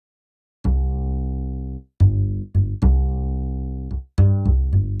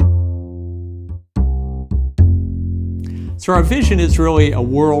So our vision is really a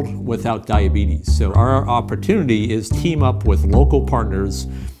world without diabetes. So our opportunity is team up with local partners,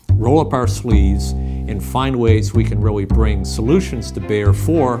 roll up our sleeves, and find ways we can really bring solutions to bear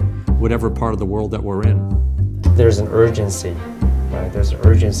for whatever part of the world that we're in. There's an urgency, right? There's an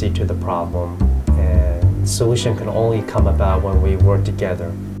urgency to the problem, and solution can only come about when we work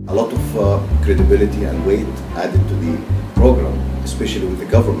together. A lot of credibility and weight added to the program, especially with the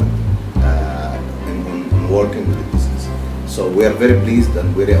government in working with the disease. So we are very pleased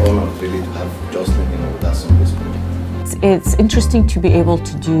and very honored really to have Joslin with us on this project. It's interesting to be able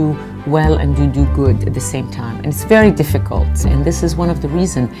to do well and do good at the same time, and it's very difficult, and this is one of the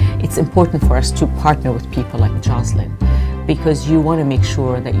reasons it's important for us to partner with people like Joslin, because you want to make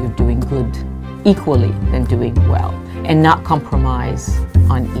sure that you're doing good equally than doing well and not compromise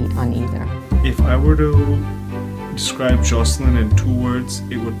on either. If I were to describe Joslin in 2 words,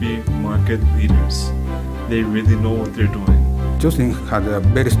 it would be market leaders. They really know what they're doing. Joslin had a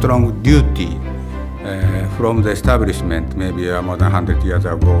very strong duty from the establishment, maybe more than 100 years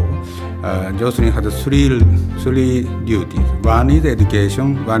ago. Joslin had three duties. One is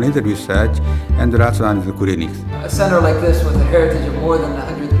education, one is research, and the last one is the clinics. A center like this with a heritage of more than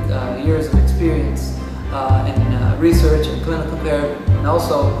 100 years of experience in research and clinical care, and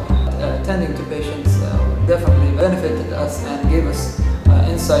also attending to patients, definitely benefited us and gave us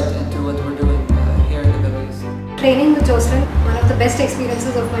insight into what we're doing here in the Middle East. Training with Joslin, one of the best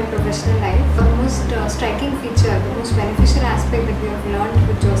experiences of my professional life. The most striking feature, the most beneficial aspect that we have learned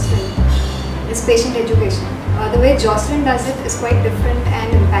with Joslin is patient education. The way Joslin does it is quite different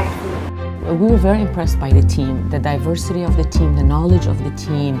and impactful. We were very impressed by the team, the diversity of the team, the knowledge of the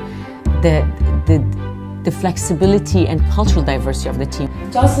team, the flexibility and cultural diversity of the team.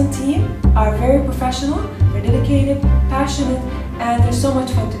 Joslin team are very professional, they're dedicated, passionate, and there's so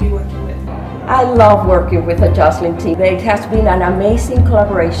much fun to be working with. I love working with the Joslin team. It has been an amazing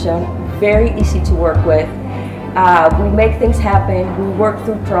collaboration, very easy to work with. We make things happen, we work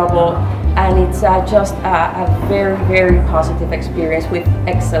through trouble, and it's just a very positive experience with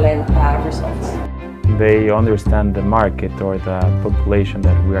excellent results. They understand the market or the population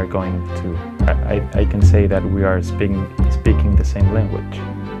that we are going to. I can say that we are speaking the same language.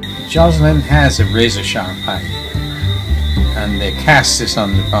 Joslin has a razor-sharp eye, and they cast this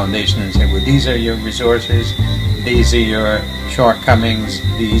on the foundation and say, well, these are your resources, these are your shortcomings,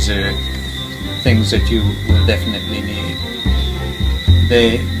 these are things that you will definitely need.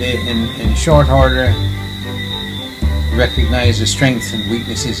 They in short order, recognize the strengths and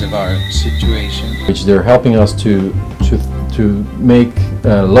weaknesses of our situation. Which they're helping us to make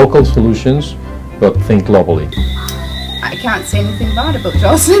local solutions, but think globally. I can't say anything bad about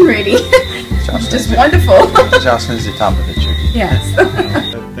Joslin, really. It's just wonderful. Joslin's the top of the tree. Yes.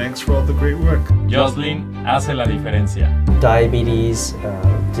 Thanks for all the great work. Joslin hace la diferencia. Diabetes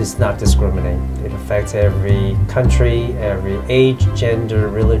does not discriminate. It affects every country, every age, gender,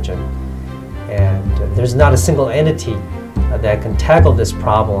 religion. And there's not a single entity that can tackle this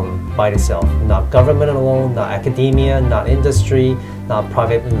problem by itself. Not government alone, not academia, not industry, not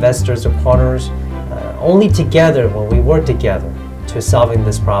private investors or partners. Only together, when we work together to solving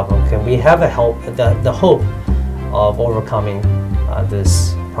this problem, can we have the hope of overcoming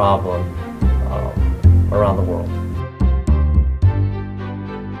this problem around the world.